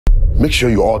make sure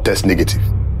you all test negative.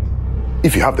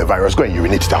 If you have the virus, go and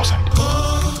urinate it outside.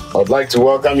 I'd like to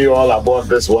welcome you all aboard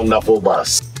this wonderful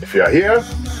bus. If you are here,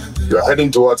 you are heading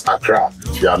towards Accra.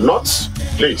 If you are not,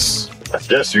 please, I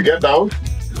suggest you get down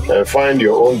and find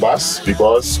your own bus,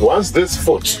 because once this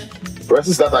foot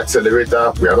presses that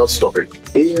accelerator, we are not stopping.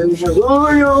 Today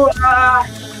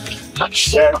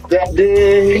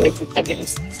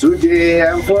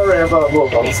and forever.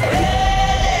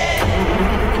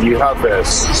 You have a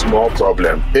small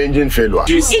problem. Engine failure.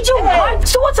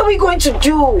 So what are we going to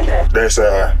do? There's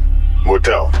a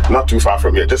motel not too far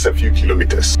from here, just a few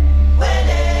kilometers.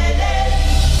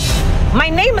 My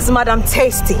name is Madam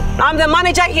Tasty. I'm the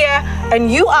manager here,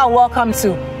 and you are welcome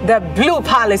to the Blue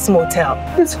Palace Motel.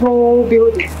 This whole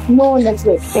building, no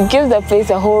network. It gives the place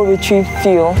a whole retreat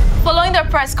feel. Following the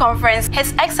press conference,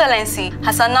 His Excellency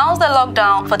has announced the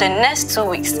lockdown for the next 2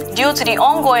 weeks due to the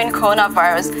ongoing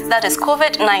coronavirus, that is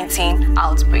COVID-19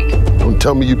 outbreak. Don't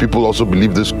tell me you people also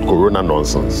believe this corona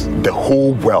nonsense. The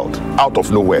whole world, out of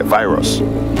nowhere, virus.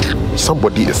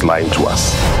 Somebody is lying to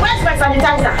us. Where's my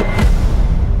sanitizer?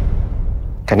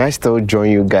 Can I still join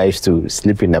you guys to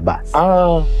sleep in the bus?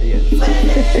 No,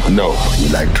 you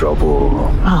like trouble.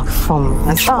 Oh,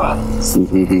 Thomas.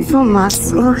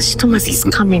 Thomas is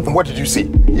coming. What did you say?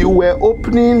 You were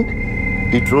opening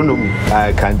Deuteronomy.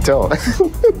 I can tell.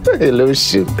 Hello,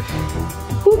 shit.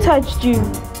 Who touched you?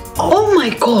 Oh my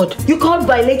God! You called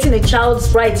violating a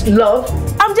child's right, love?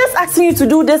 I'm just asking you to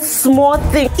do this small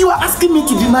thing. You are asking me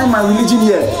to deny my religion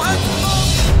here.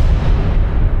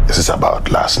 This is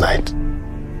about last night.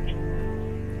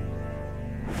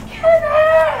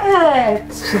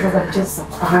 She was just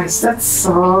surprised, that's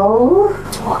all.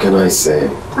 What can I say?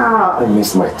 I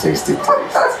miss my tasty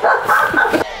taste.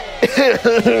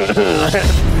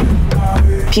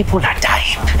 People are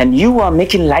dying, and you are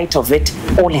making light of it,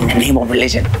 all in the name of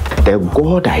religion. The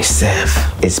God I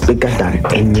serve is bigger than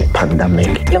any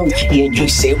pandemic. Let me hear you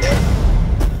say.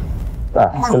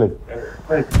 Philip,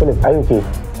 are you okay?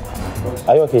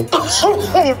 Are you okay?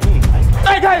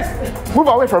 Hey guys, move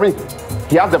away from me.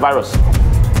 He has the virus.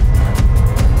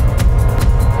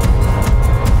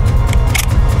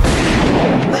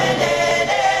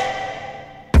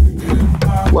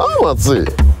 Well, let's see.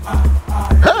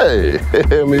 Hey,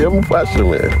 me,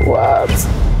 what?